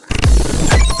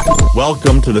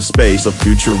Welcome to the space of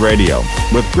future radio,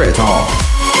 with Great Tom.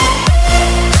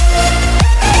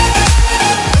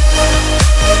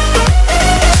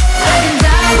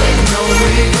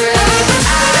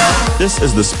 This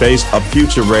is the space of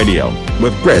future radio,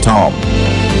 with Great Tom.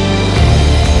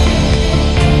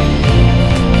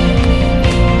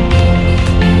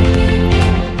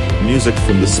 Music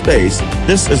from the space,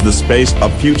 this is the space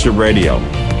of future radio.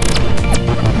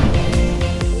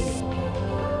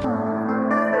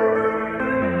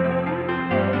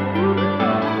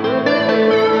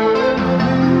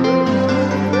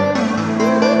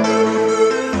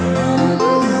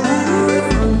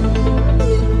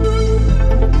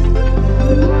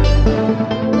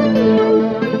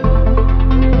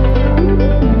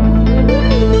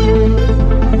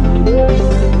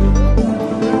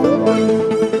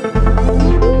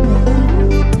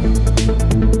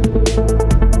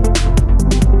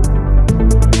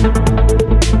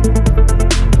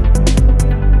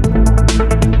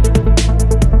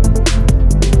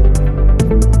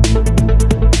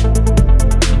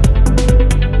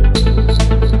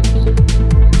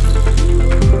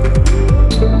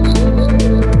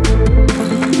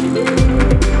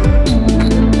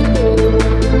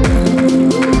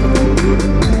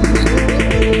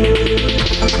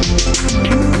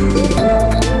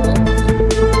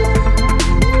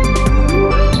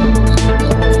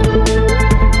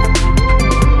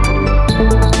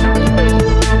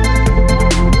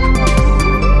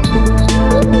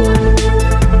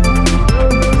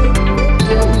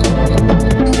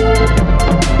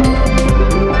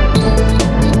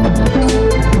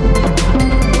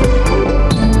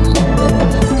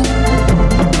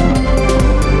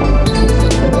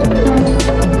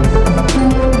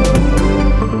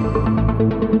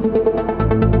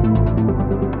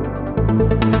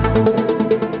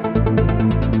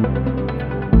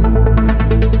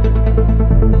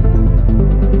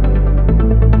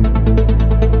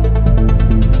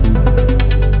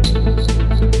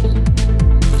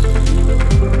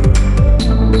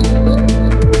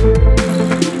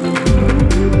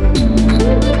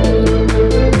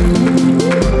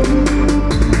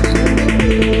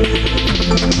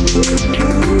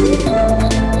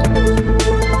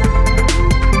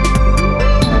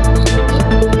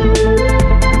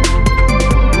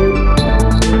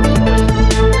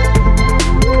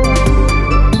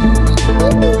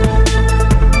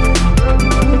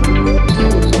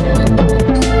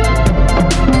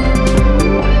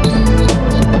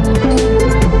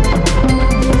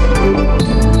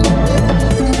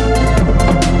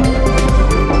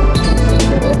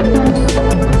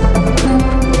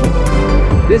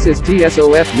 This is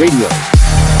TSOF Radio.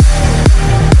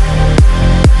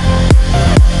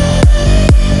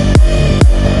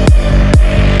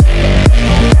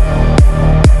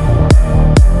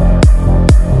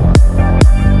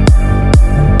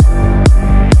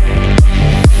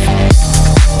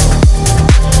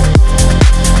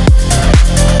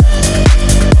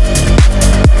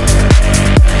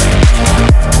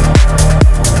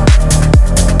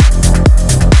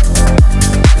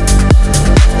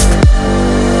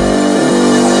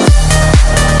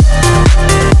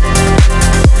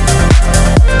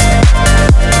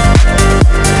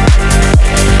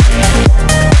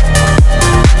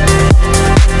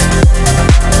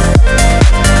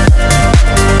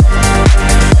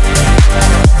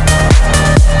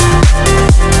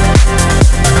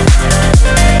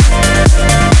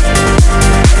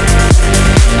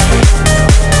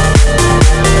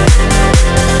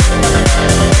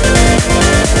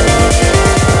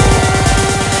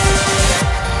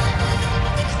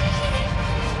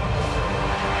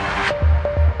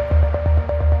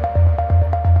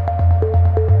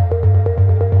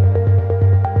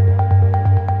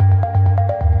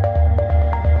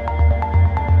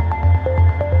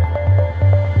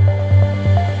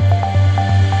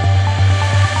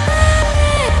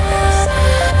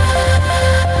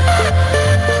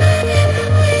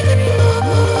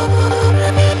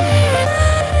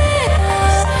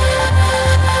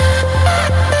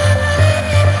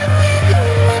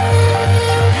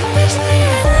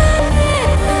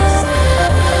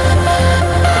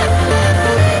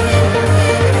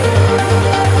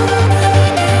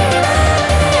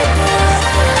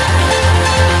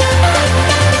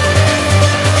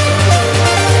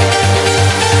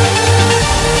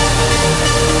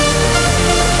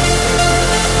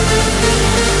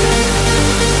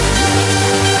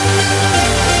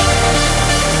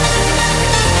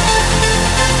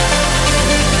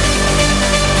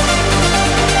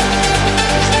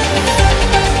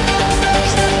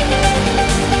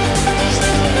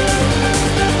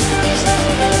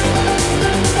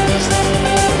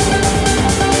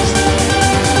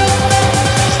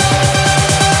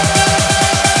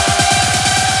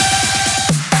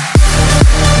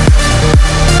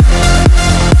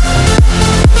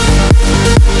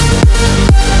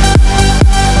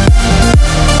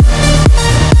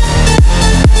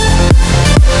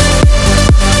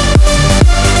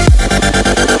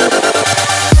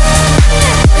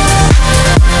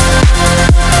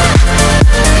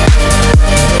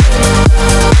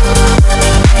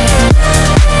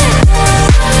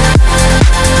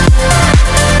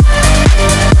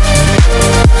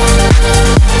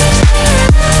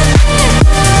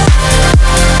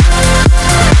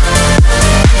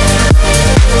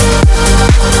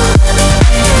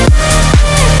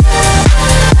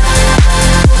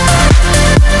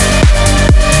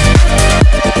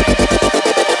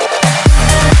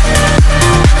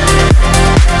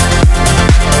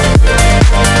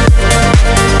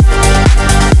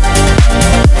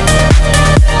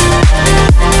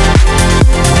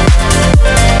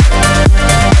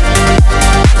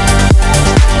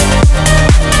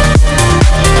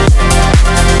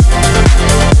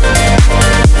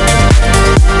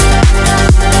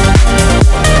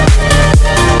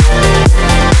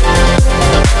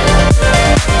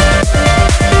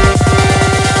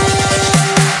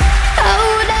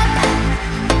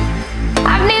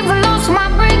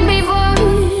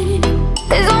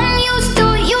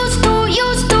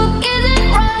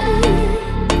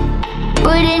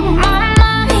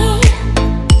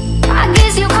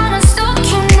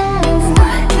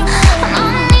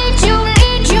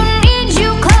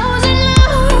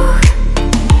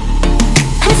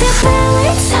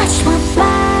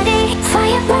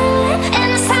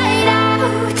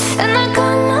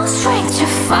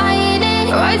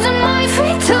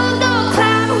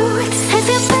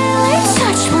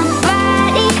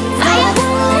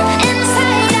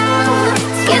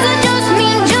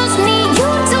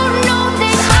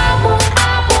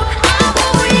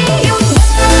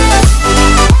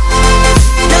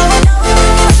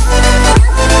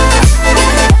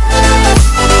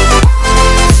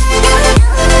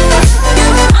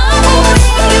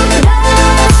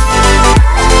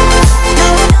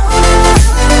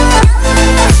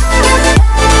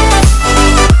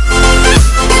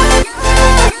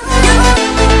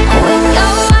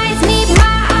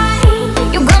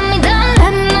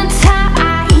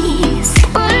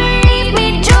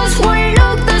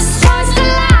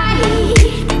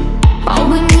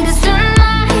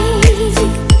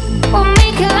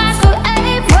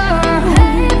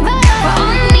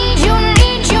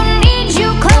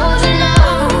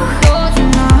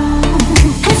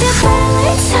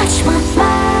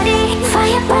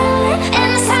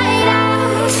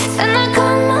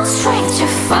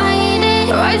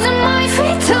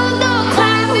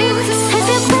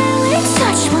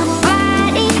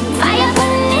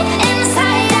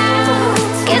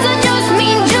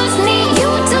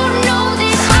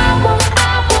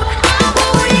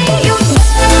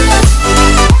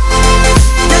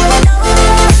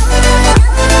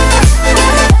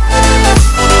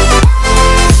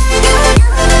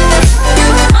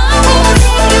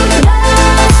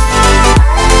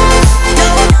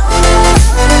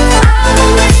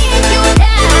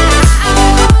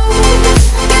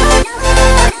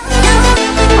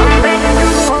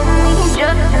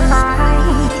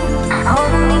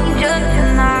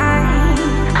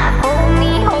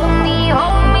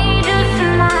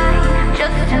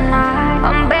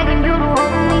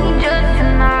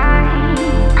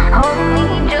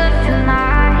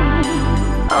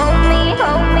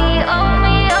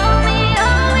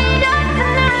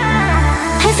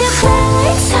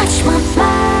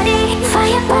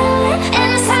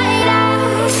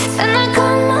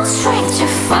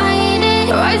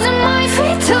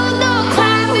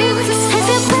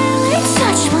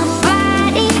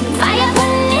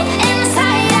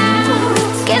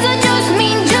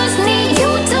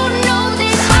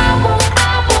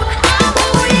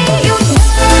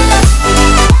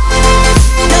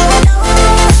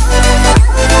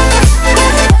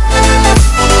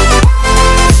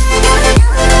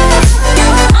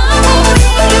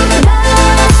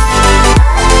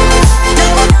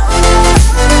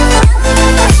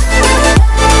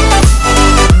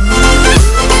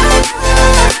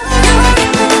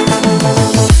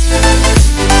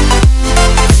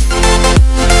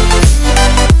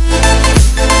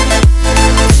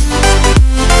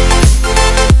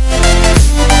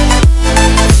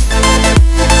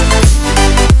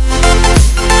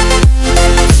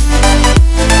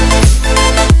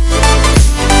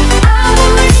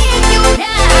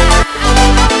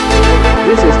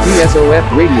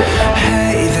 Radio.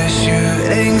 Hey, the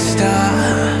shooting star,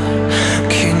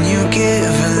 can you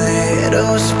give a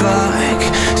little spark?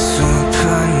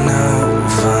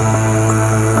 Supernova.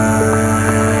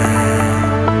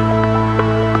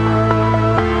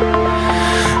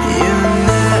 You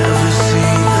never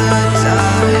see the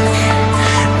dark.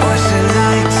 What's it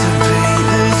like to be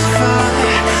this far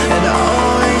and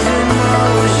always in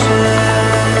motion?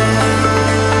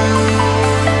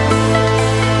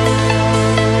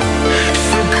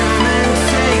 So come and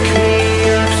take me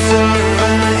up so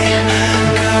high.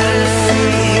 Gotta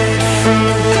see it from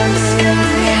the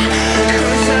sky.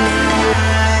 'Cause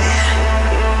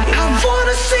I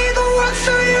wanna see the world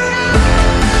through your eyes.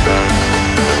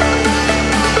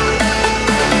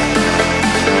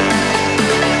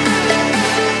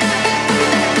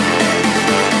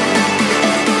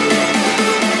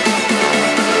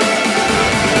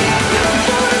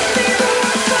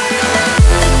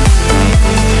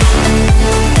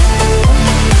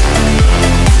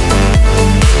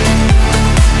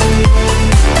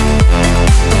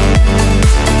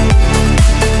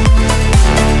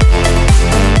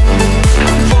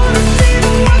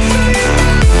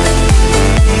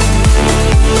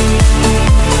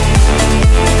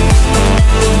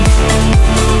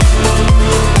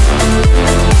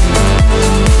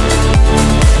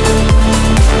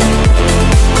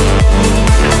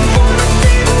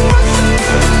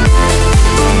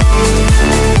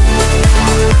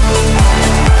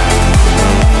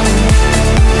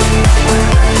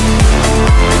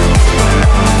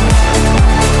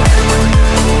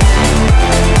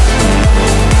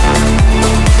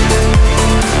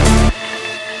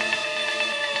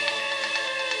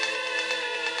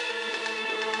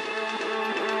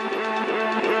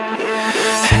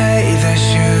 Hey, the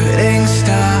shooting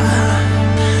star,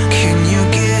 can you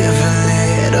give a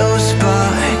little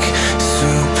spark?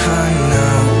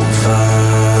 Supernova.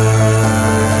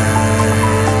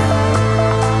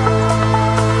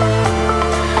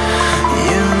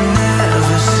 You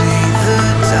never see the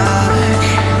dark.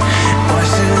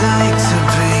 What's it like to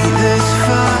be this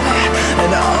far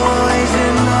and always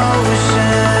in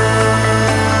motion?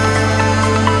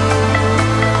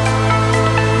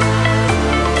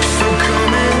 So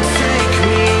come and take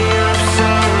me up so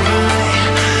high.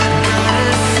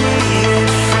 Gotta see it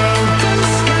from the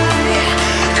sky.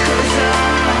 'Cause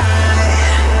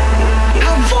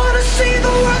I wanna see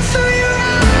the world through your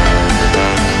eyes.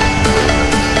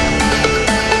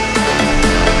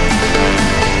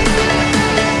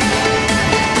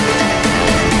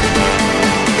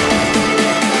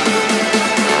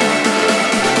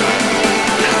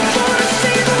 Wanna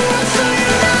see the world through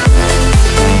your eyes.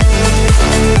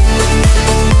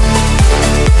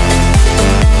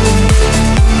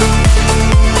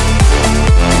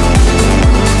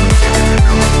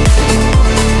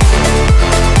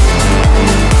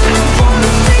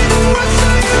 Wanna see the world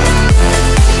through your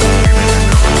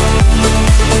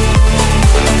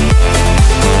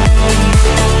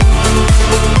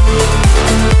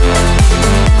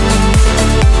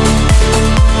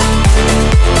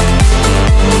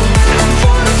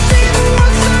Wanna see the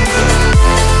world through your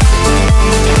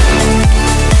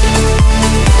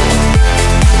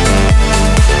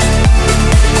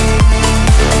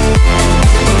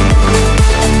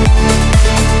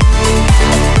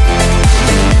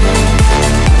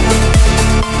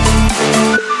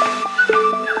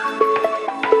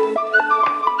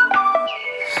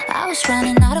I was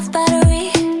running out of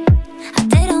battery. I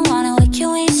didn't wanna wake you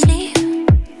when you sleep.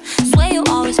 Swear you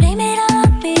always blame it all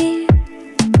on me,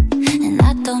 and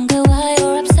I don't get why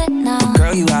you're upset now.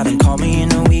 Girl, you haven't called me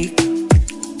in a week.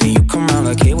 Yeah, you come round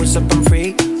like, hey, what's up, I'm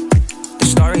free. The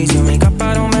stories you make up,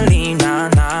 I don't believe, nah,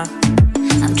 nah.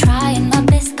 I'm trying my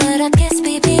best, but I guess,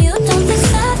 baby, you don't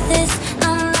deserve this.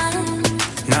 I'm not.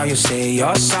 Now you say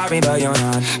you're sorry, but you're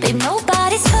not. Babe,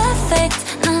 nobody's perfect.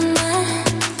 I'm not.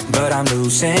 But I'm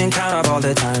losing count of all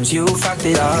the times you fucked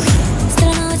it up. Still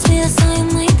I know it's me that's on your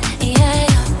mind. Yeah,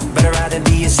 yeah. But I'd rather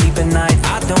be asleep at night.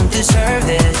 I don't deserve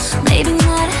this. Maybe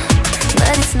not,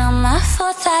 but it's not my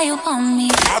fault that you want me.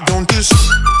 I don't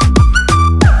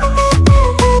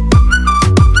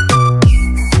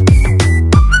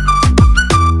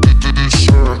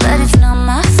But it's not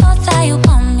my fault that you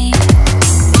want me.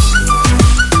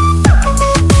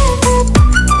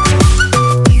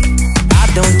 I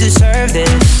don't deserve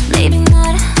this. Maybe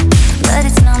not, but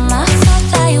it's not my fault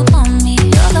that you want me.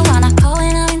 You're the one I call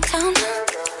when I'm in town.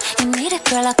 You need a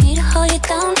girl like me to hold you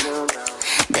down.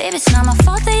 Baby, it's not my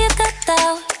fault that you got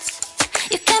doubts.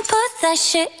 You can't put that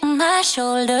shit on my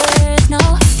shoulders, no.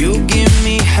 You give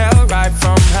me hell right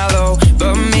from hello,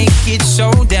 but make it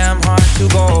so damn hard to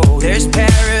go. There's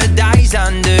paradise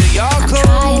under your clothes.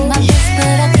 I'm trying my best,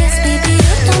 but I guess, baby,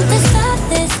 you don't deserve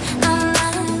this, no.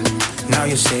 Now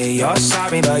you say you're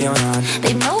sorry, but you're not.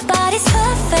 Babe, nobody's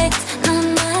perfect, no.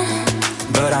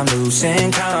 But I'm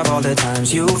losing count of all the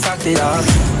times you fucked it up.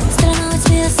 Still know it's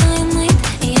me, that's all you need,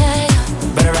 yeah.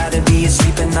 But I'd rather be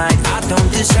asleep at night, I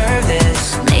don't deserve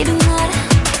this. Maybe not,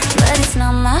 but it's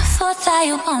not my fault that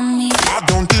you want me. I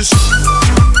don't deserve.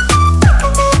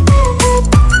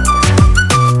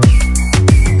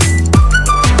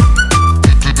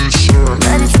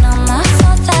 But it's not my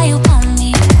fault that you want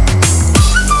me.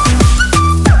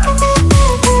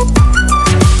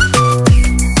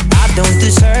 I don't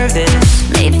deserve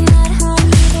this. Maybe not.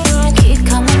 Keep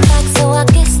coming back, so I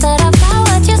guess that I found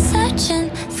what you're searching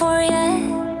for, yeah.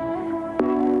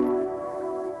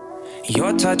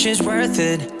 Your touch is worth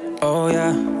it, oh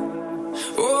yeah.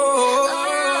 Oh.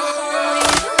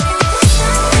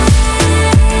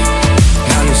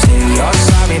 Now you say you're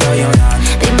sorry, but you're not.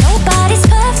 Babe, nobody's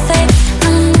perfect,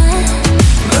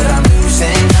 but I'm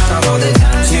losing count of all the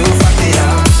times you fucked it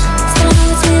up. Still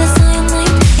know it's me, that's all you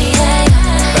need, yeah.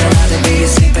 But I'd rather be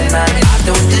asleep at night, I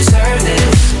don't deserve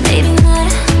this. Maybe not,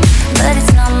 but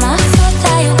it's not my fault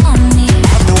that you want me.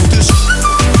 I don't deserve.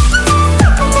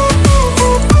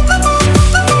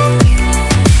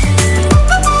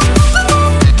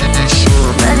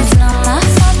 But it's not my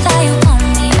fault that you want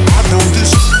me. I don't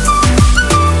deserve.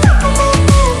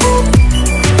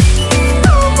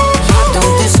 I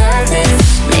don't deserve this.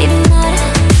 Maybe not,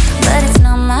 but it's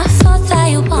not my fault that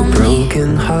you want me.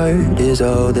 Broken heart is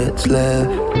all that's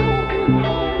left.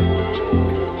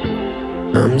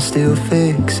 I'm still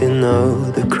fixing all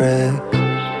the cracks.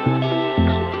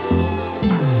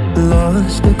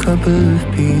 Lost a couple of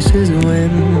pieces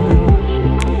when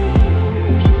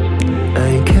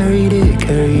I carried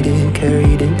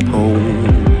it home.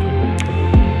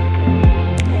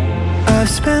 I've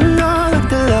spent all of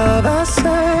the love I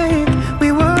saved.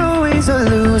 We were always a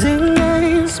losing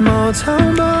game. Small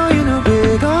town boy in a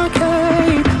big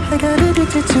arcade. I got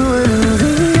addicted to a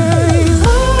losing game.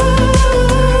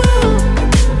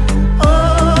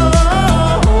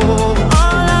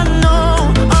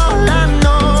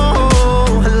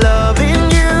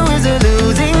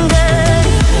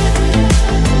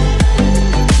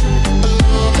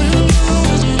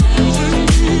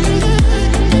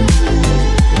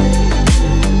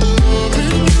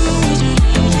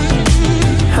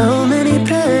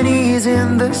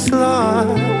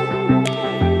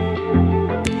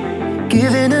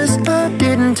 Giving us up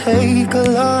didn't take a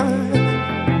lot.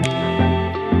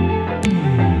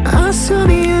 I saw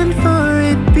the end for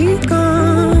it be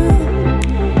gone.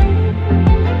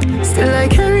 Still I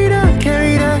carried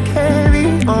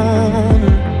on.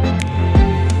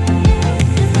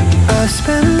 I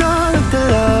spent all of the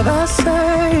love I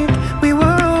saved. We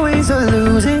were always a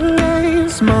losing game.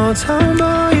 Small town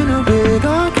boy in a big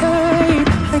arcade.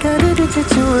 I got addicted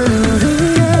to a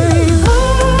losing game.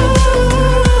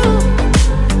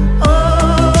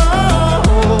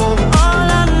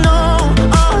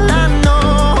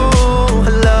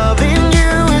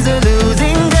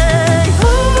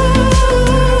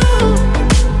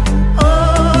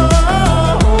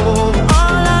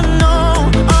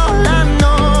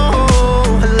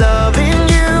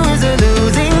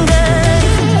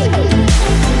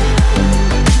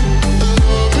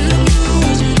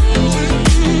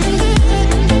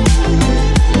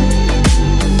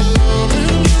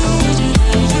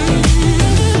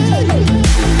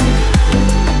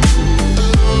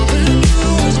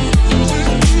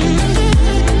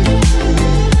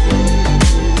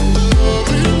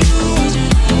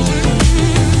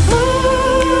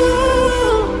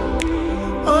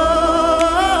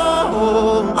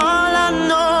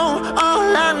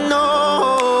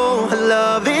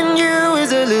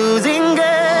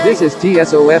 This is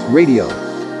TSOF Radio.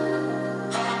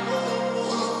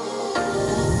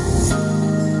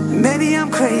 Maybe I'm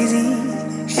crazy,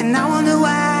 and I wonder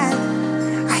why.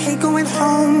 I hate going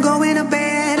home, going to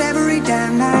bed every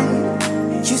damn night.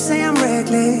 You say I'm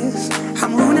reckless,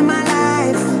 I'm ruining my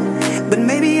life, but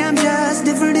maybe I'm just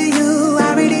different to you,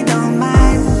 I really don't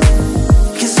mind.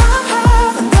 'Cause I'm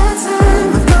having that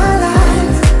time of my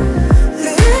life,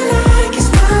 living like it's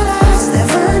my last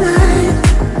ever night,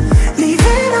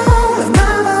 leaving all of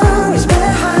my worries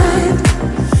behind.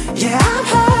 Yeah, I'm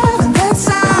having that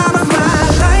time of my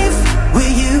life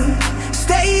with you,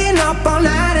 staying up all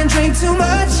night and drink too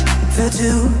much for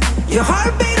two. Your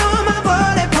heartbeat on my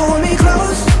body, pull me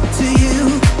close to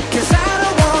you, 'cause I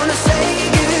don't wanna say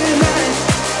goodnight.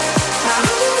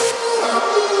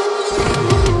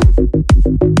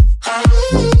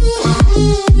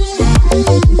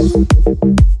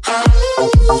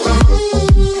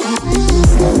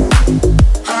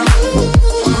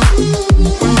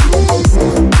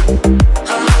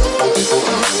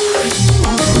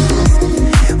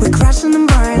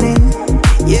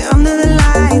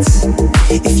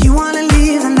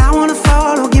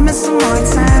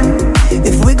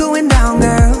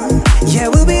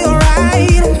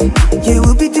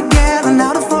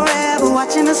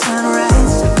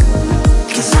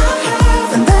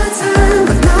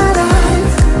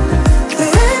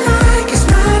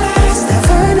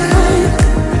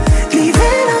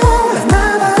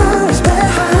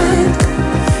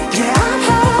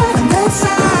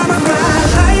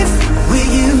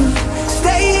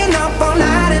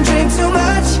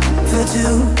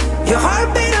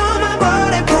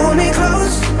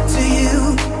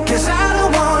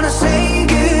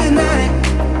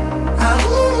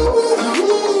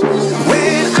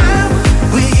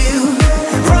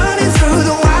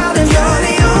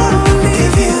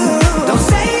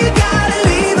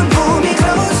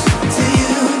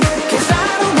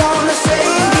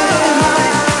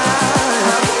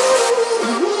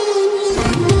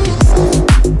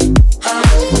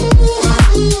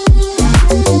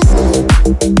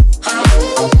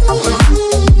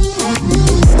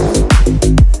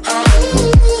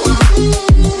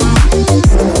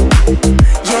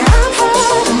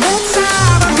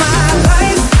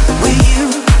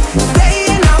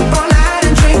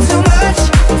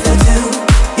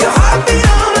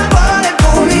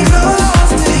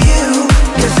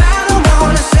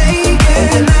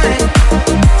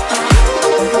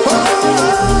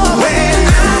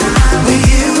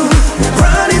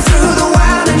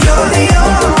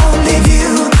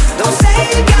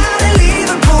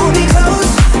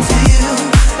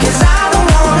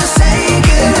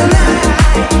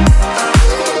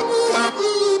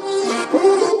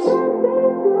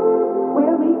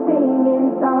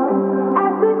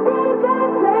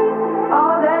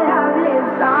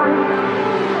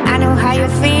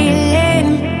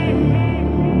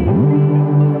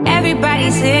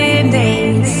 everybody's in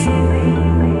days.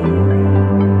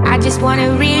 I just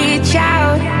wanna reach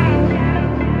out,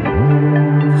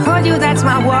 hold you, that's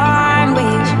my one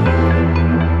wish.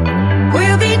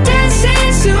 We'll be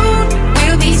dancing soon,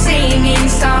 we'll be singing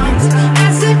songs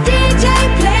as the DJ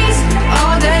plays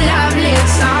all the love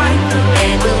lives on.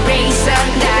 And we'll race up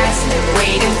last,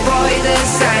 waiting for the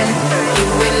sun. You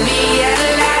and me at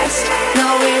last. No,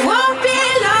 it won't be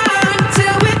long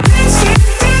till we're dancing,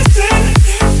 dancing,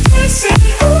 dancing.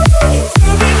 Ooh,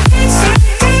 till we're dancing,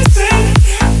 dancing,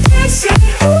 dancing.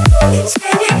 Ooh,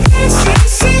 till we're dancing,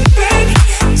 sipping,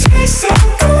 tasting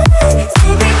good.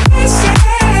 Till we're dancing,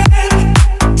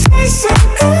 tasting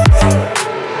good.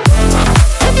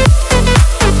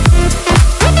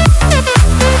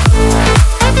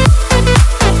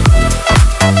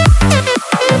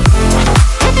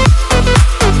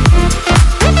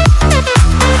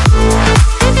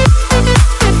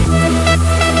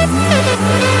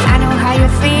 I know how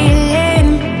you're feeling.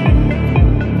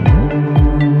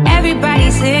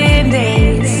 Everybody's in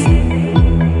this.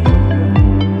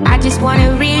 I just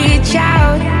wanna reach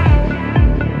out,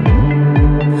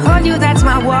 hold you, that's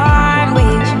my one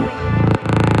wish.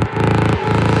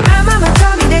 My mama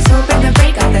told me there's hope in the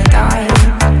break of the dawn.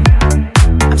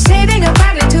 I'm saving a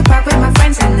bottle to pop with my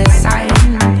friends on the side.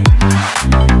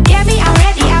 Get me, I'm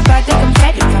ready, I got the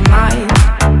confetti, come on.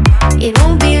 It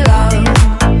won't be long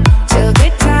till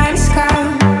good times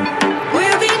come.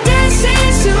 We'll be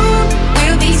dancing soon,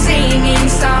 we'll be singing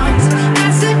songs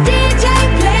as the DJ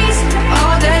plays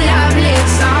all the love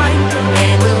lives on.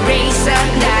 And we'll race up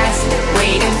last,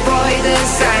 waiting for the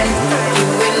sun. You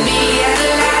and me at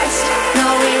last. No,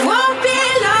 it won't be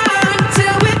long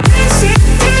till we're dancing,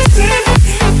 dancing,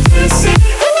 dancing.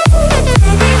 Ooh,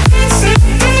 till we're dancing,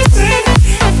 dancing,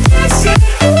 dancing.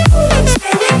 Ooh,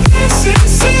 till we're dancing,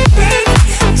 sipping,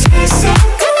 tasting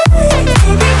good.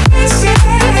 Till we're dancing,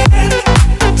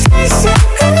 tasting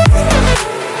good.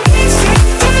 Dancing,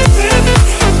 dancing,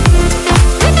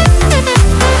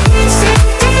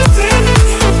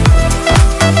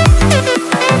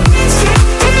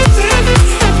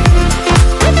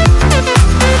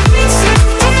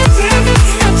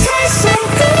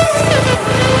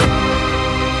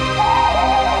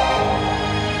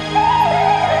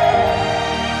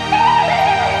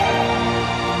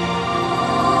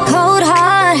 Cold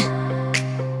heart.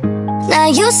 Now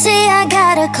you see I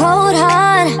got a cold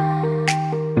heart.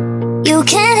 You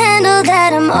can't handle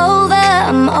that,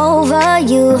 I'm over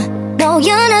you. No,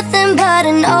 you're nothing but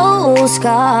an old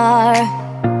scar.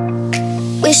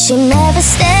 Wish you never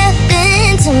stepped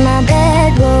into my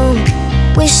bedroom.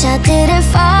 Wish I didn't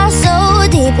fall so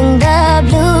deep in the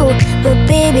blue. But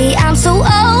baby, I'm so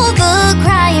over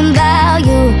crying about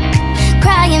you,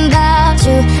 crying about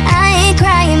you. I ain't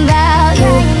crying about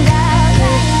you.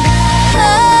 Oh,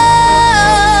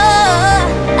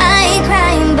 I ain't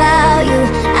crying about you.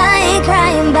 I ain't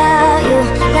crying about you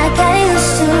like I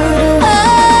used to do. Oh,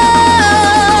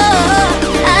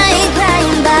 I ain't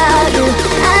crying about you.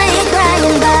 I ain't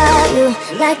crying about you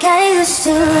like I used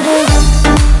to do.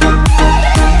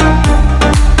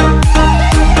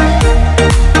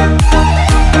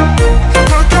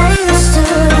 Like I used to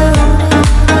do.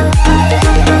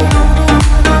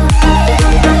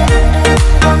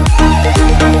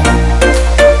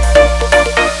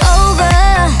 Over.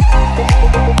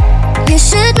 You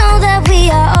should know that we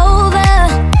are over.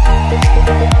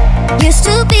 Used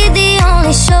to be the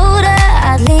only shoulder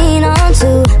I'd lean on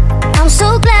to. I'm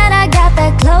so glad I got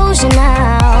that closure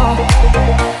now.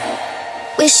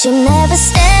 Wish you never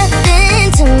stepped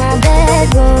into my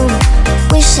bedroom.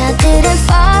 Wish I didn't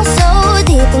fall so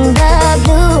deep in the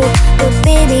blue. But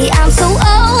baby, I'm so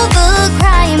over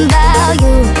crying about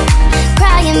you,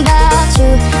 crying about you.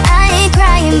 I ain't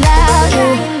crying about you.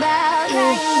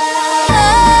 Oh,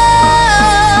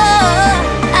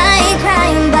 I ain't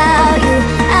crying about you.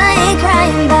 I ain't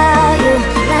crying about you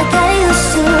like I used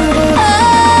to do. Oh,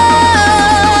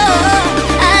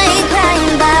 I ain't crying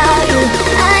about you.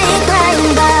 I ain't crying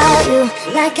about you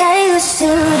like I used to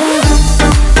do.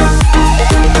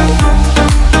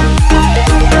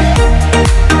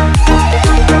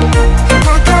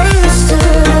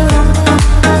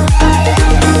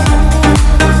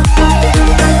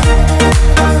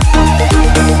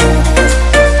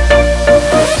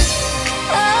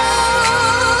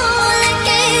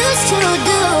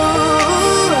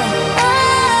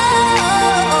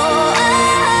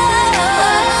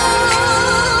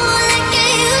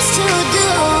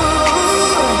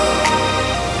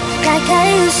 Like I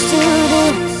used to do.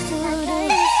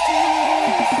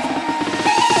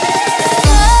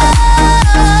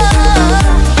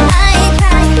 I ain't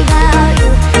crying about you.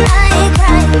 I ain't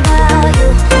crying about you.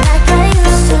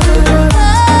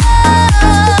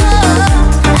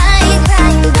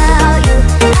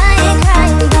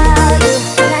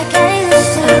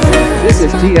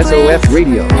 TSOF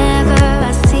Radio. Whenever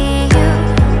I see you,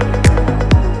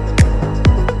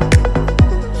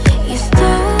 you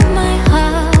stole my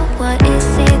heart. What is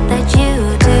it that you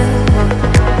do?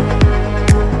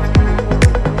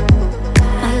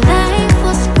 My life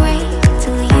was great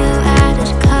till you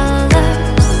added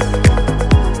colors.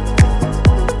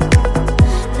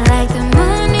 Like the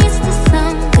moon needs the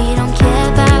sun, we don't care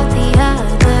about the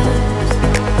others.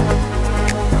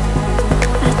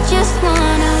 I just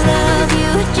wanna love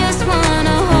you, just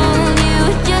wanna hold you,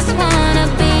 just wanna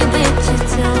be with you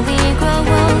till we grow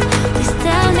old. Please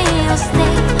tell me you'll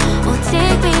stay or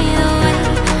take me away.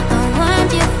 I want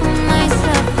you for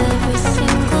myself every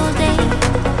single day.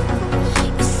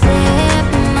 You set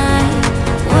my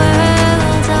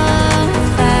world on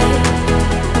fire.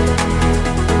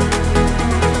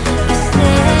 You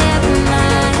set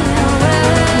my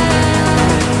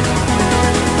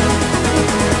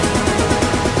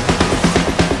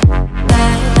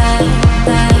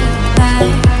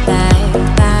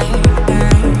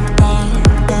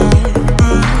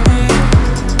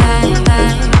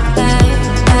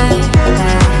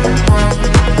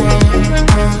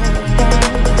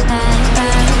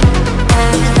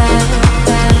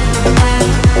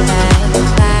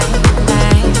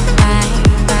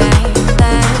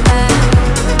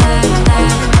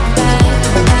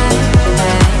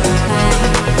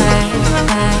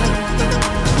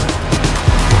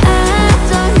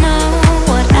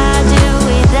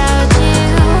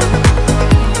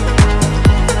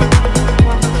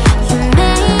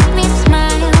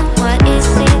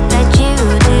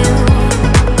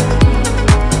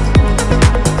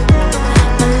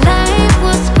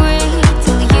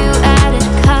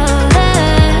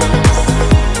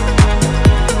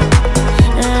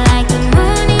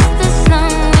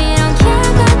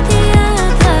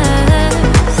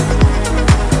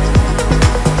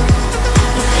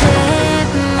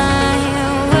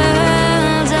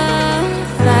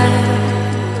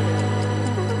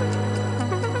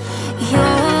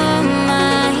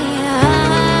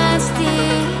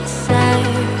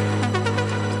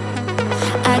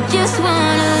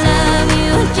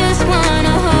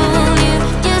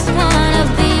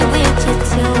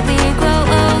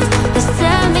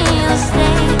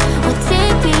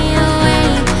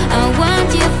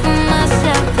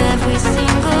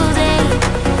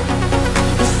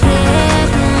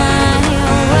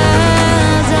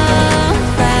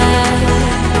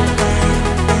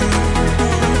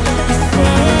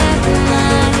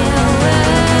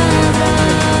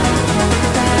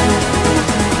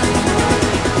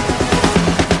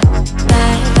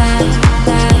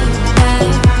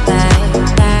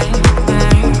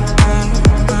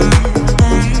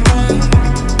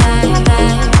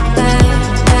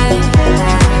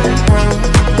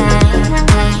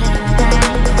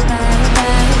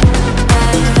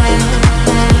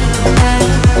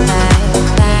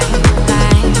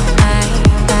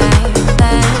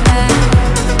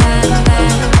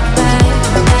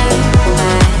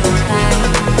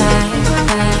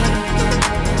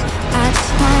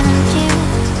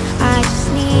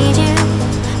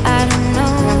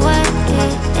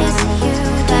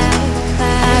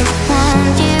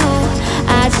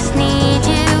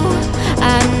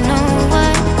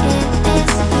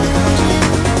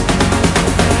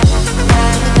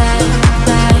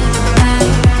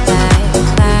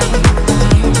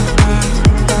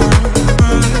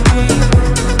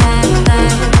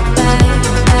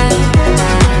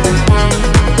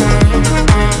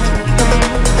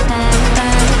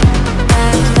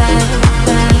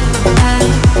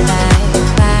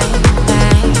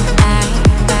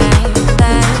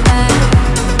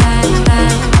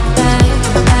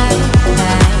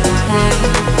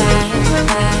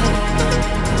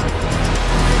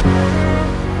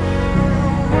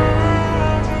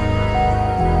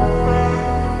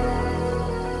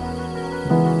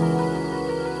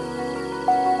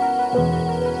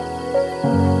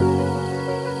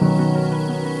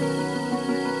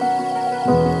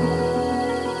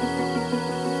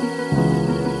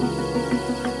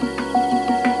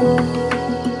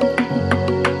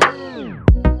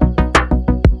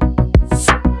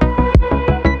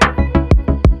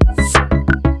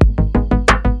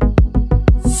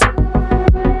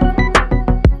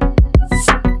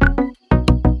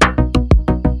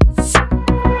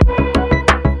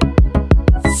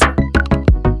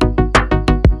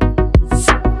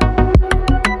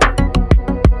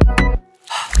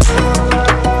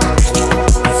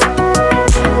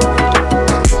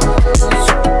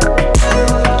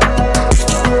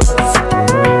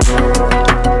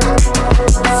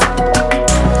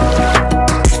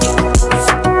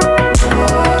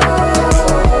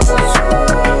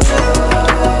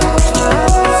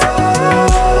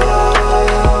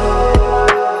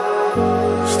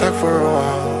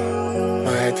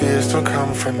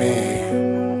for me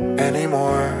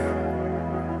anymore,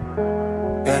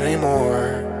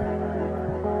 anymore.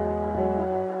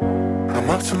 I'm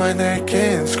up to my neck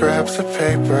in scraps of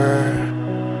paper,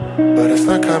 but it's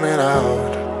not coming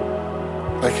out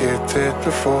like it did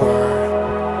before.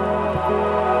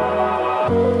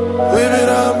 Leave it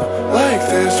up like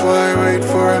this, why wait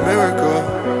for a miracle?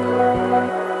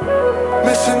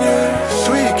 Missing your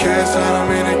sweet kiss, I don't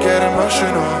mean to get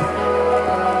emotional.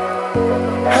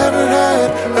 Haven't had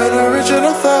an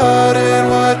original thought in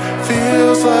what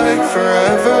feels like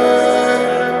forever.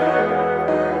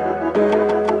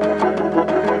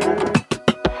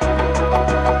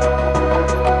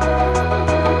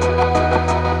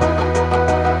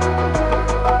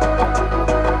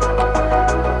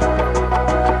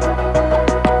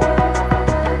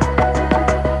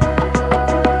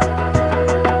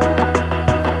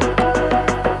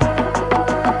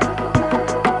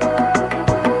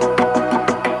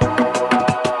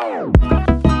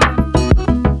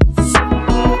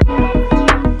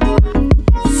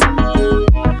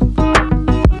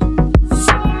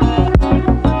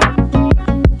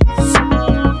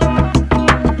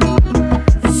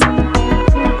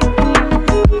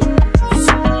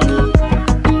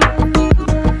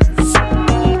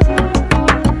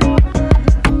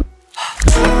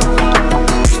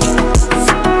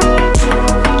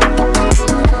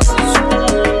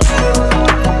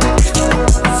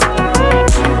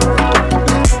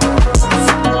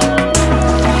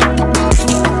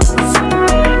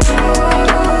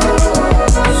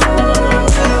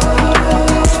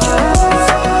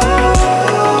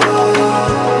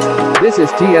 This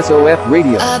is TSOF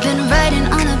Radio. I've been writing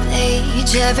on a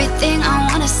page everything I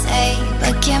wanna say,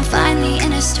 but can't find the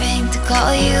inner strength to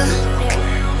call you.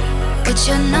 Put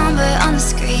your number on the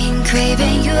screen,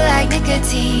 craving you like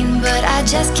nicotine, but I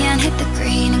just can't hit the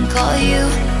green and call you.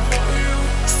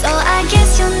 So I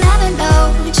guess you'll never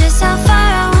know just how far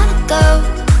I wanna go.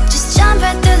 Just jump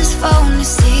right through this phone to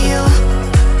see you.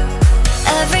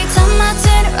 Every time I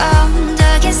turn around,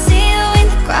 I can see you in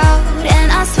the crowd, and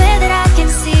I swear that I can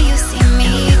see you see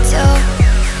me too.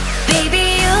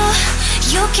 Baby,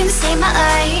 you can save my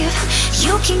life.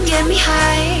 You can get me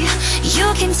high. You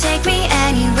can take me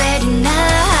anywhere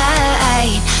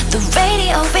tonight. The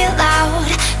radio be loud.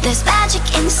 There's magic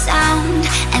in the sound,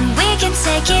 and we can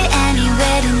take it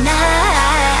anywhere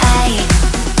tonight.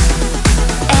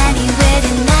 Anywhere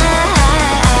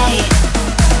tonight.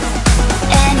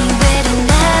 Anywhere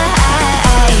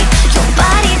tonight. Your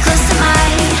body close to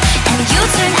mine, and you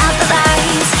turn out the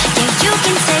lights. Yeah, you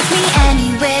can take me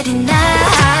anywhere tonight.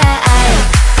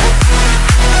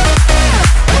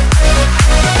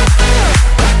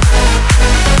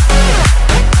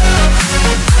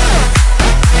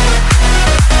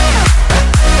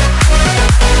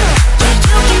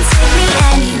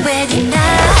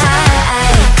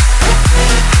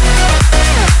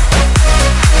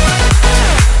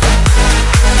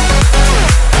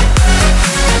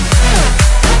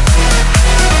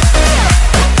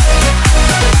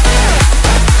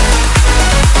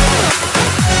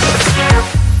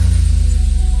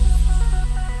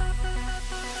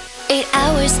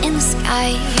 In the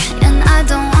sky, and I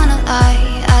don't wanna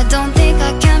lie, I don't think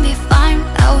I can be fine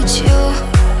without you.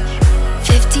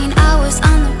 15 hours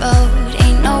on the road,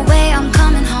 ain't no way I'm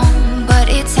coming home, but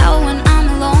it's hell when I'm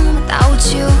alone without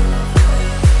you.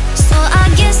 So I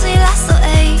guess we lost the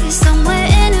way, somewhere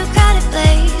in a crowded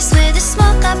place, with the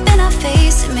smoke up in our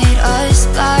face, it made us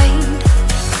blind.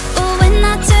 But when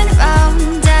I turn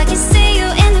around, I can see you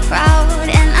in the crowd,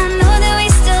 and I know that we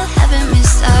still haven't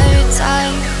missed our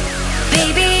time.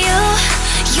 Baby,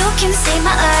 you can save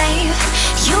my life.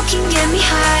 You can get me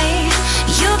high.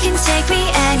 You can take me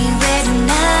anywhere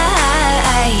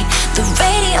tonight. The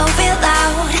radio be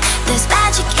loud. There's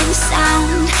magic in the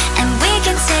sound, and we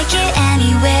can take it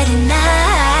anywhere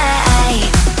tonight.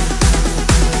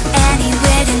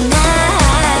 Anywhere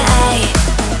tonight.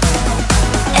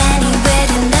 Anywhere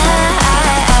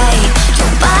tonight.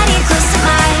 Your body close to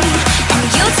mine, and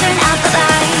you turn out the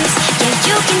lights. Yeah,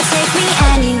 you can take me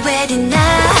anywhere tonight.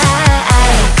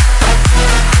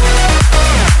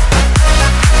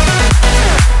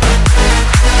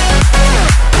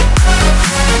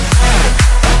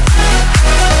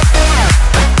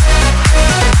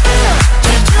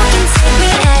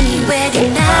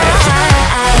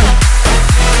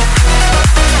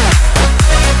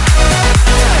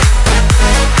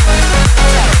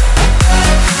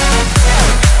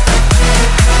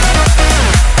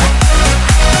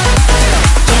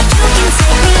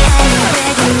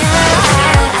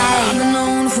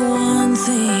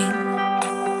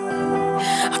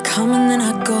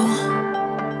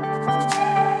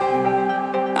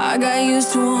 I got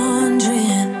used to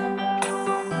wandering,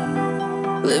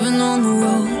 living on the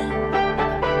road.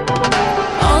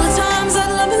 All the times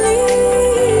I'd love to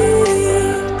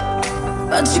leave,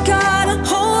 but you got a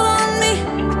hold on me.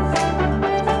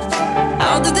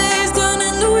 How the days turn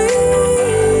into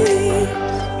weeks.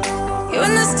 You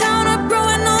and this town are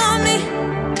growing on me.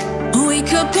 We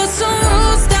could put some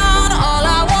rules down. All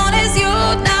I want is you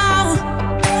now.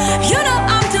 You know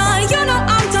I'm done, you know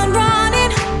I'm done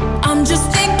running. I'm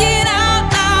just thinking out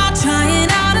loud,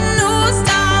 trying out a new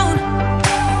sound.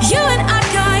 You and I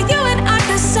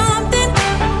got something.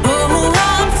 Oh,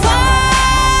 I'm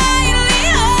finally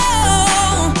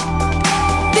home.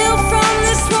 Built from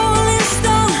this rolling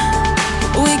stone.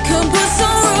 We could put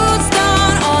some roots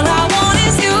down. All I want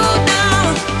is you now.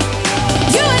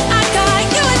 You and I got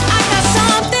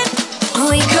something.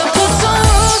 We could put some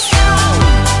roots down.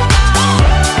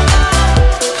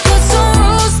 Put some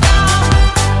roots down.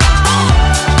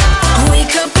 We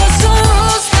could put some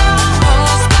roots down.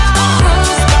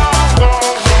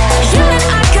 You and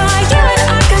I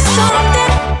got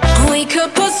something. We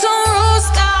could put some roots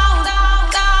down.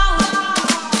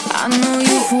 I know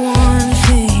you for one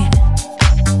thing.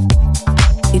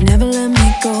 You never let me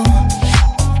go.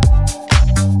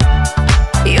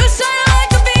 You shine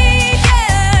like a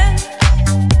beacon,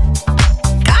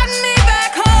 got me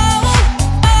back home.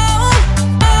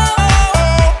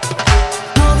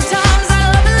 All the times I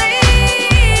love to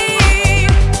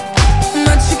leave,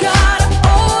 but you got a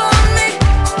hold on me.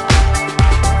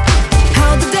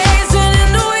 How the days turn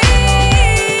into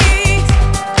weeks.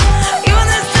 You and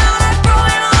this town are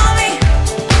growing on me.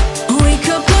 We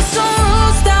could put some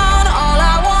rules down. All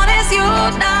I want is you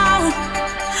now.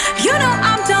 You know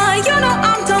I'm done, you know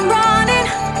I'm done running.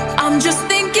 I'm just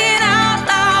thinking out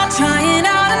loud, trying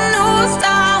out a new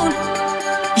sound.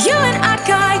 You and I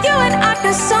got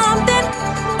something.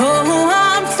 Oh,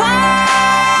 I'm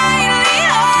finally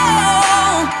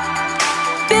home.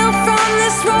 Built from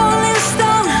this rolling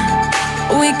stone.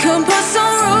 We could put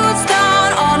some roots down.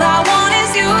 All I want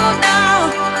is you now.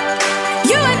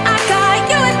 You and I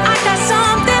got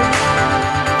something.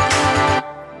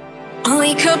 We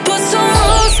could put some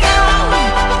rules down.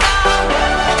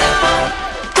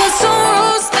 Put some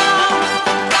rules down.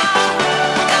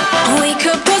 We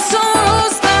could put some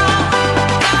rules down.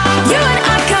 You and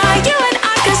I got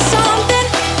something.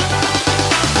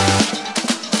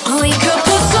 We could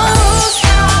put some rules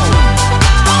down.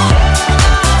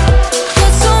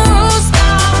 Put some rules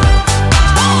down.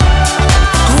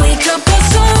 We could put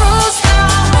some rules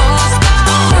down.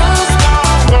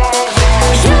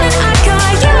 You and I got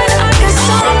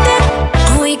something.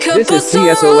 We could This put is some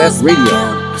TSOF rules Radio.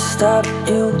 down. Stop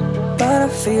you, but I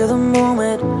feel the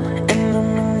moment. And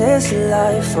I'm in this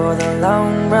life for the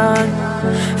long run.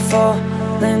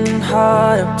 Falling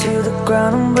hard up to the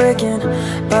ground, I'm breaking.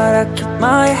 But I keep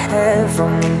my head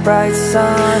from the bright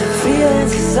sun.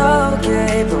 Feelings is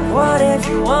okay, but what if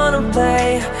you wanna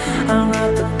play? I'm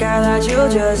not the guy that you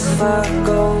just fuck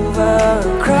over.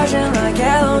 Crashing like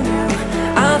hell on you,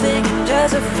 I'm thinking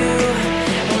just a few.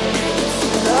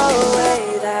 The way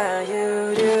that you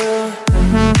do.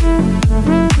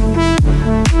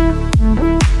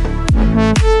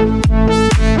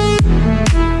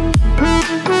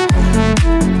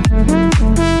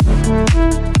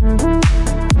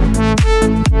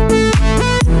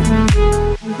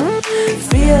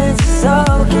 Feelings is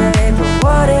okay, but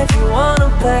what if you wanna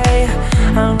play?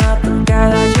 I'm not the guy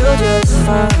that you just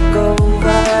fuck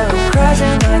over.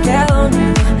 Crashing like hell on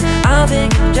you, I'm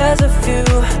thinking just a few.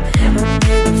 When you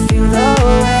can feel the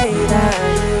way that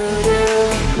you do.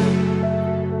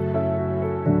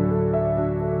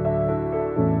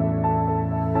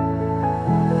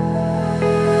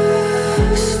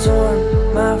 Storm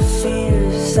my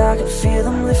fears, I can feel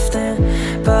them lifting.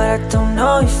 But I don't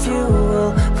know if you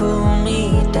will pull me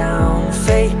down.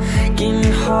 Faking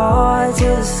hard to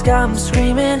the sky, I'm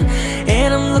screaming.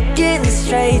 And I'm looking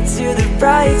straight to the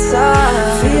bright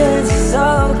side. Feelings is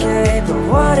okay, but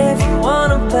what if you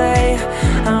wanna play?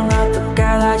 I'm not the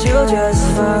guy that you just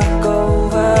fuck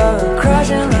over.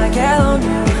 Crashing like hell on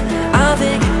you, I'm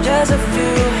thinking just a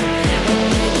few.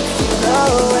 The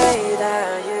way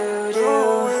that you do.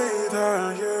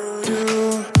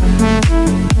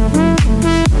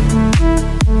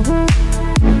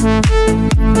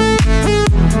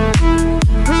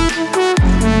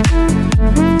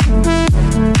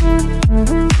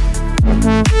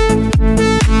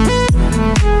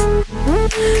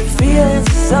 Feelings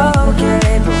is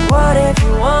okay, but what if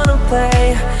you wanna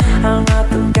play? I'm not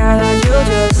the guy that you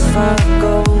just fuck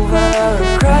over.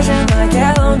 Crashing like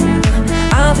hell on you,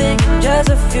 I'm thinking just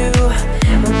a few.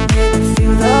 When you can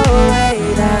feel the way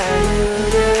that you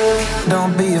do.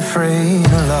 afraid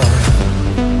of love.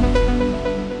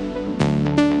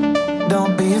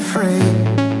 Don't be afraid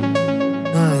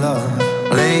of love.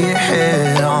 Lay your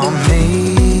head on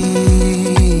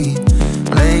me.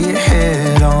 Lay your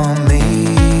head on me.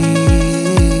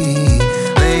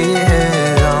 Lay your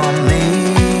head on me.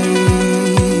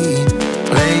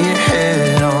 Lay your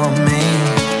head on me.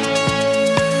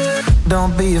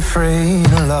 Don't be afraid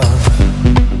of love.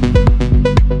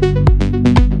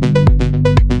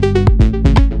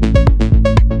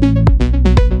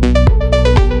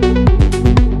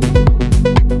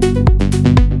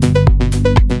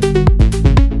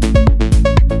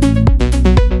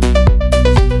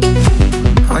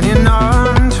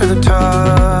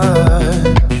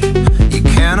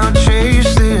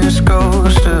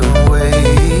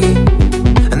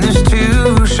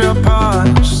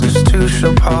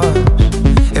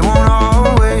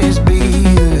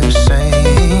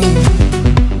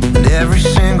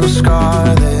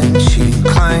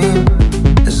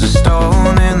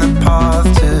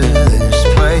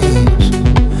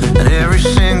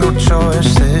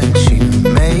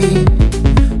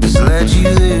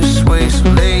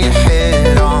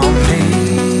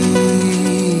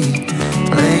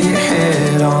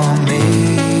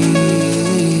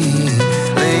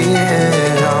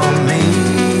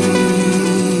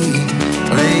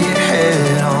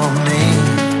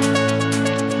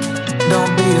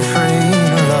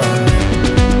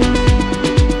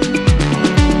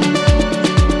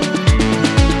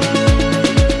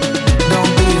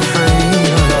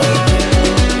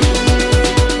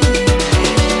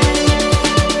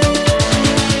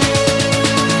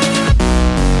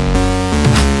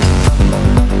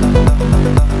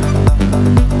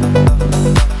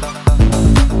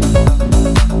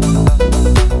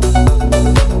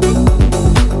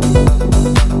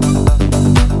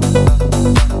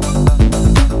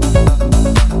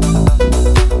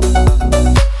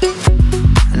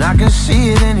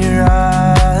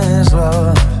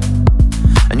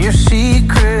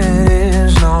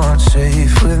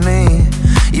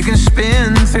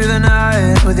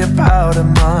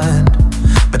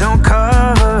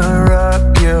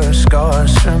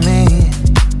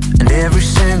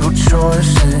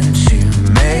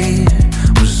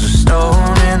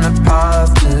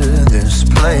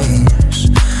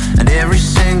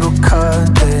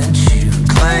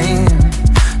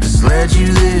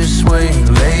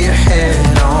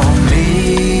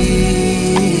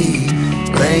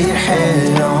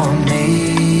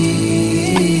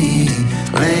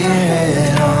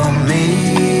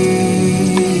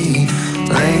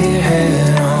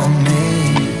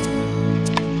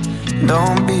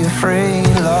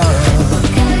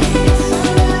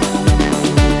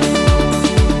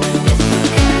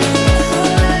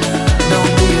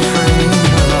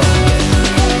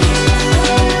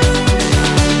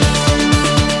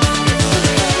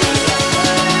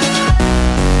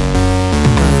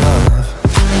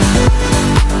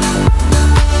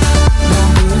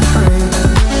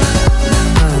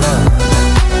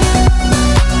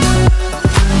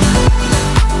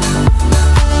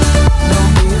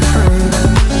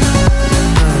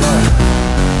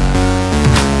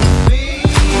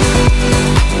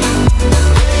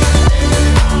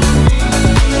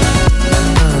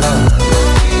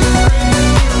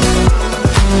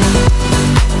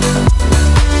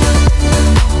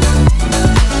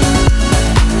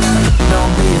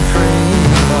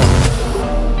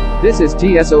 This is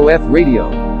TSOF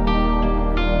Radio.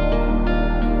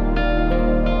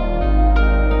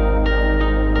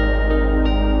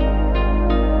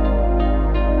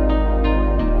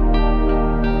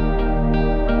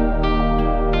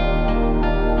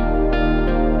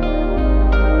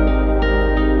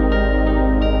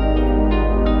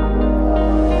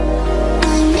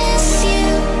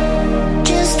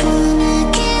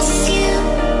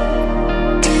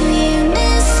 Do you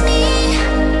miss me?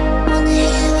 Wanna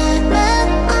hear that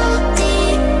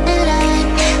melody?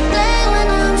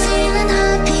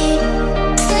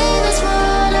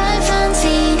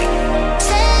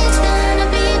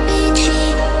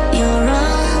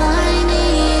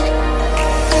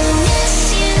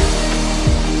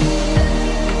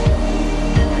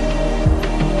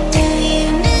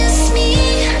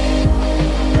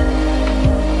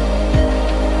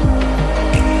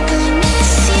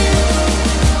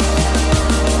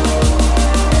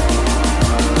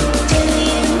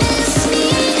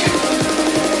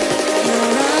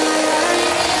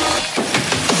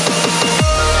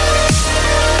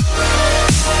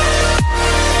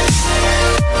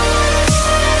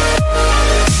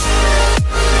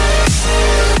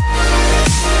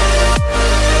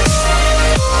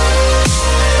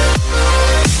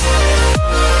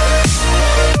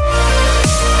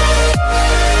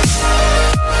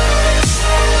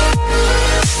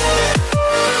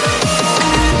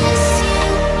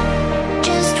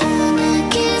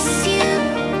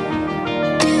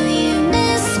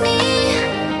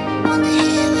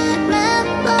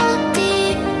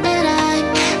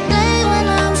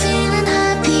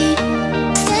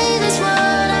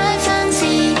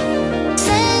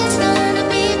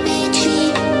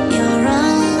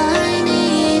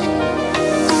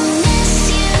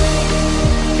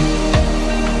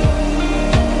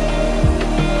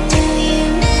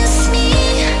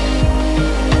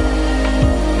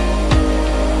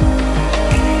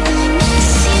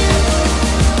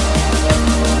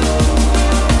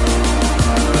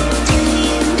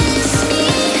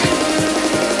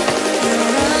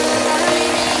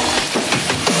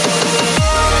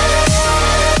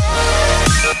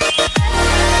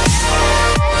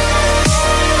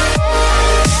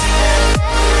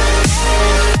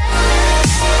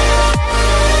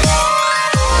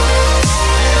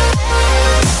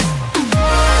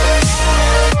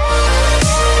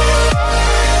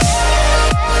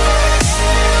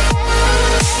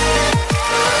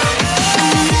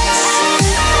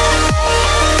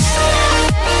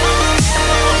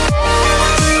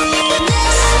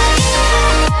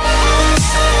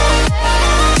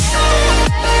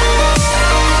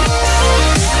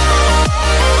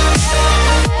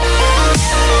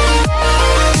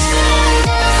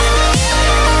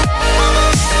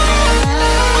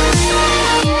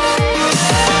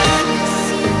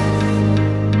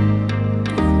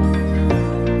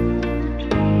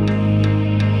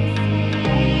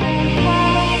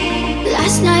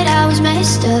 Last night I was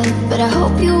messed up, but I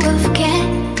hope you will forget.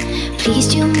 Please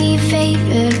do me a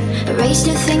favor, erase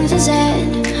the things I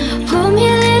said. Pull me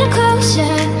a little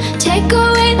closer, take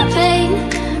away the pain.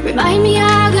 Remind me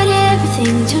I got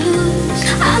everything to lose.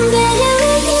 I'm better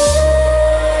with you.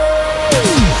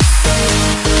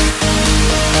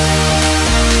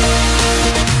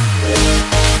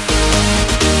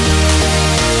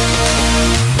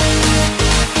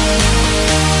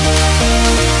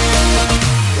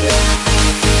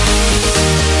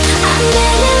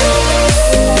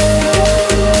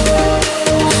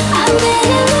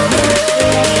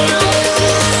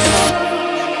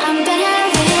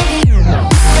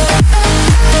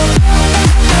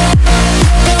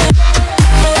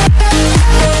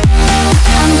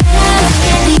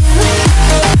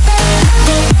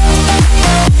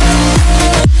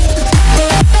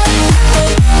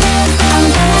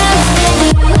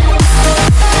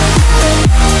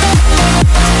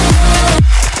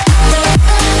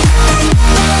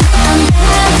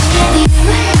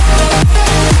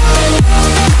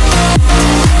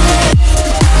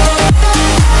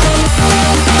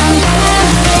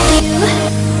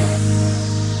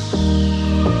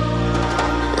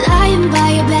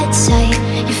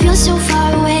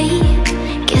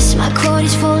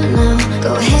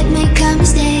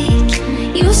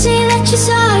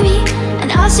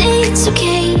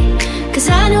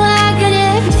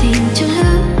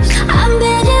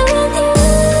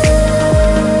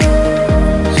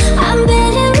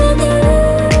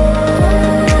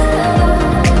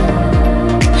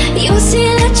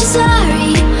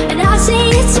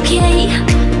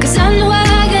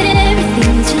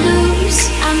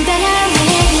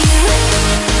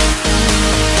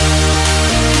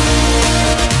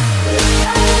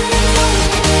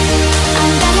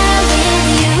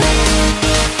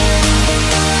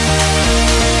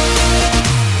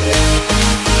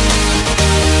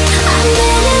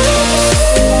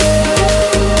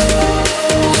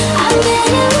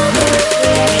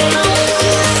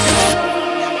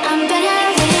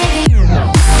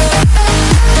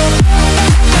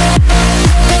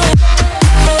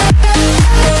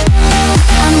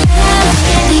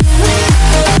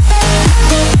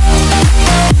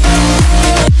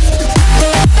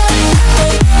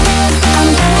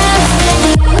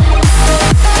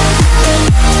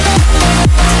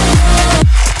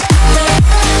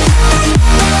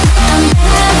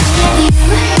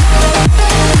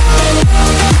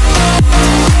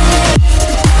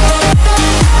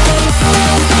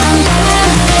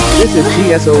 This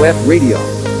is TSOF Radio.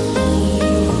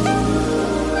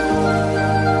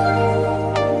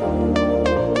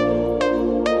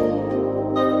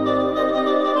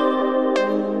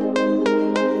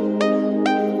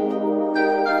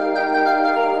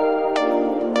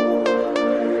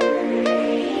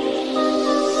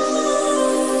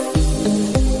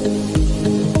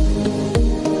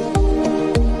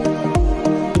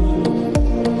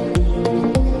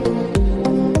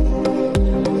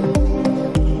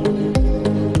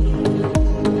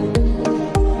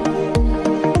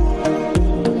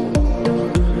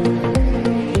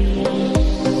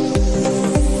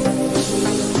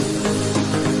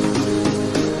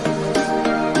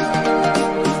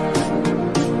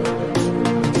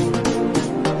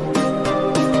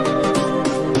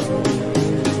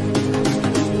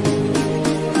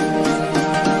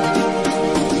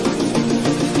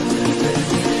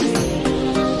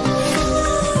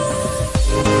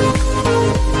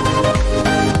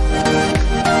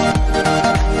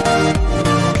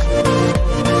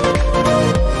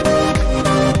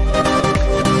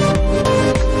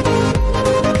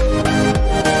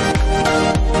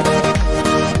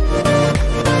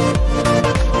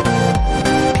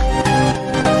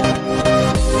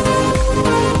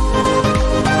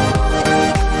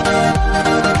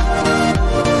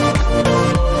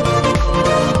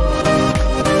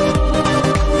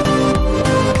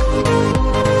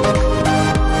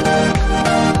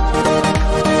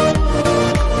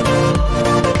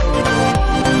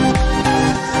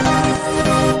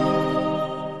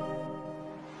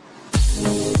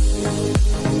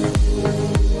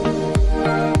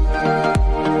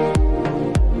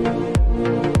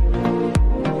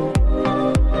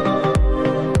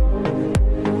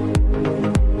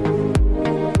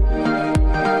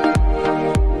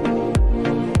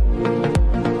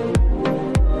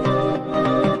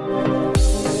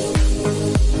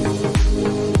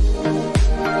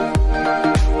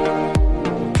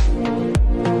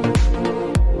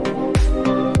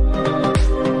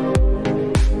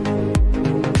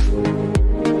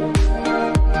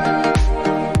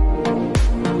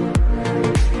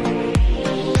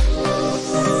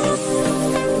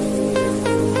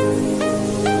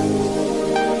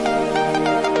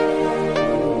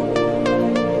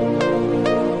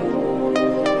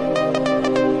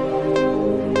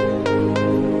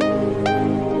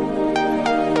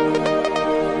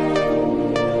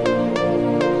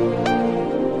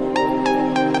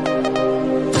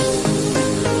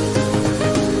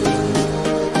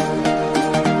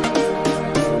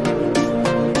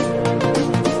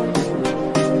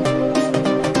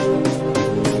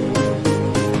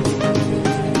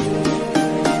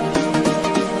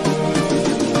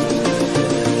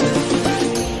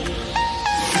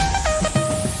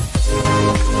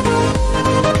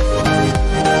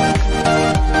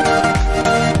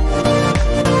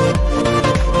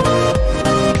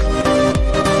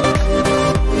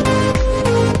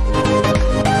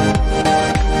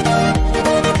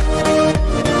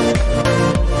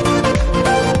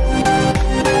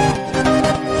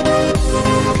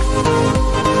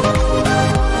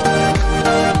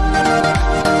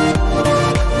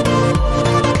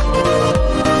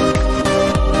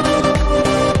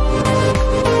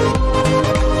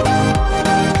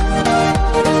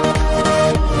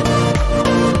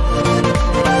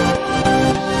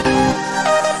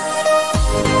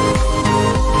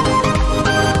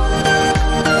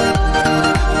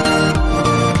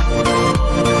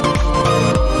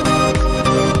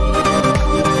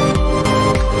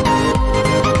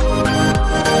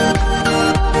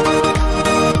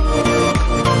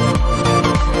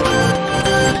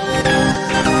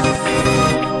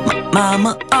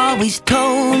 always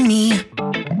told me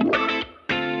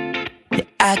that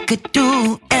I could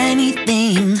do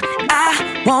anything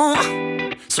I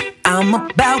want. So I'm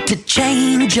about to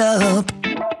change up.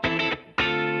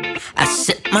 I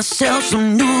set myself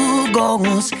some new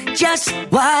goals. Just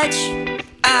watch.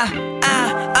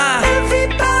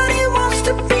 Everybody wants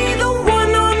to be the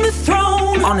one on the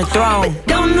throne. On the throne. But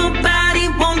don't nobody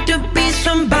want to be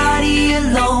somebody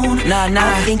alone. Nah.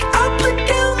 I think I'll put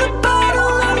down the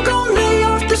bottle. I'm gonna lay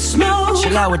off the smoke.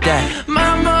 Chill out with that.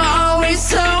 Mama always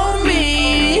told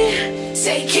me,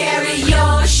 take care of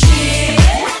your shit.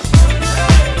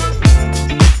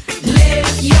 Live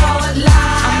your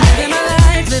life. I'm living my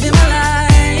life, living my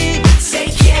life.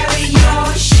 Take care of your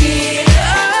shit.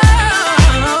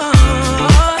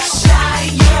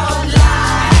 Shine your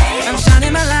light. I'm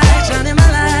shining my light, shining my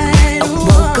light. I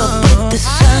woke up with the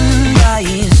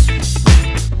sunrise.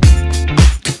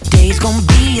 Today's gonna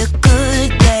be a good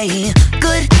day.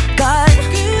 Good God.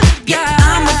 Yeah,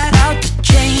 I'm about to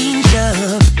change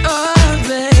up. Oh,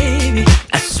 baby,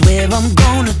 I swear I'm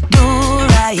gonna do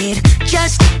right.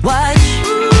 Just watch.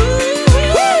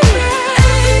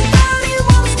 Everybody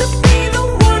wants to be the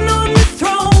one on the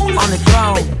throne. On the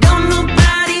throne. But don't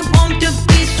nobody want to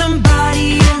be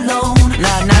somebody alone.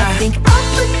 Nah. I think I'll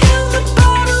put down the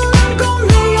bottle. I'm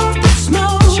gonna lay off the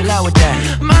smoke. Chill out with that.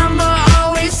 Mama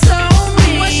always told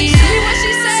me. What she say?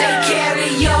 Take care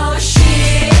of your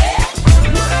shit.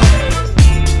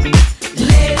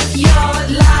 Live your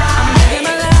life. I'm living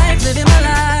my life, living my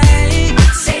life.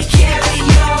 Take care of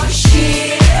your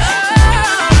shit.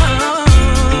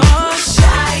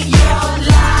 Shine your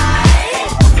light.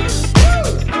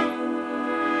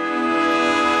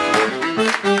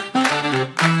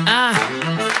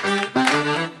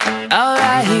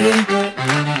 Alright.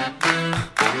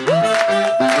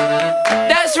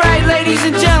 That's right, ladies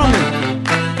and gentlemen.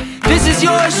 This is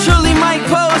yours truly, Mike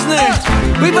Posner.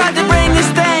 We about to bring this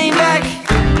thing back.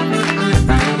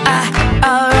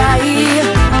 Alright.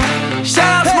 Shout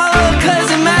out to my little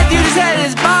cousin Matthew, just had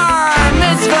his bar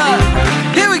mitzvah.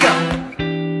 Here we go.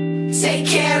 Take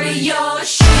care of your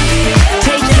shit.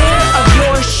 Take care of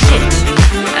your shit.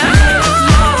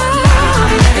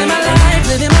 Living my life,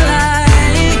 living my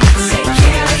life. Take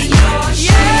care of your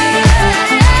shit.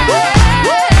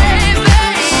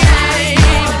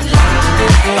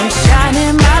 I'm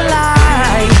shining my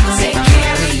light. Take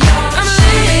care of your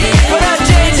shit. What up,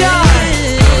 J-John?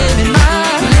 Living my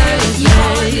life.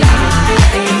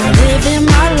 I'm living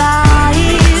my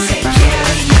life. Take care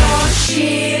of your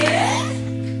shit.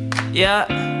 Yeah.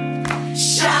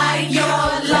 Shine your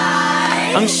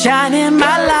light. I'm shining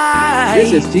my light.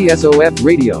 This is TSOF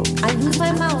Radio. I use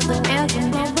my mouth and air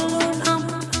can my balloon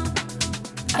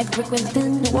I break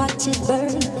within to watch it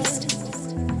burst.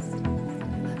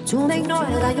 To make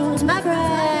noise, I use my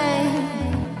brain.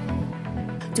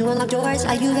 To unlock doors,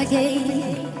 I use a key.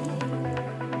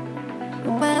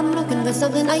 When I'm looking for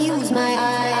something, I use my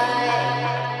eye.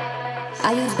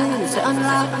 I use booze to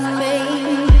unlock me.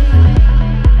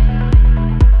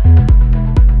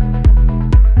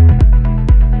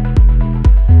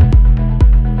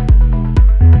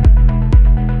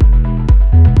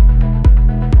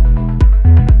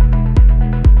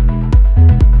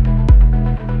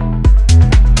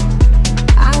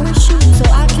 I will shoot so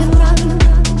I can run,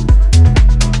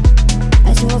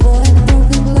 as to avoid the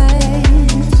broken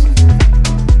glass.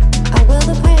 I wear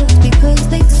the pants because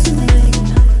they suit me,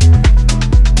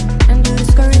 and to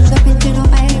discourage the pinch in your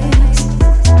ass.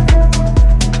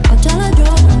 I'll tell a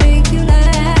joke to make you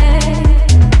laugh.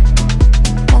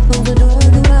 Open the door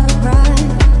to a cry.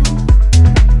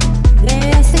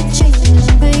 They say change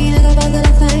and pain is a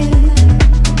positive thing.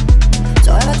 So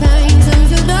every time since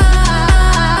you die.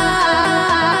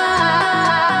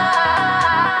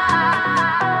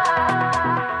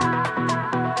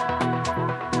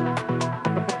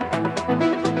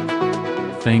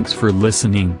 Thanks for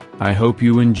listening. I hope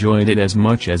you enjoyed it as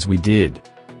much as we did.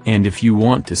 And if you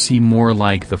want to see more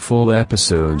like the full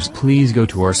episodes, please go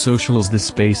to our socials, The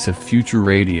Space of Future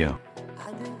Radio.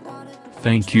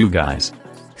 Thank you guys.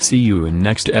 See you in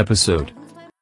next episode.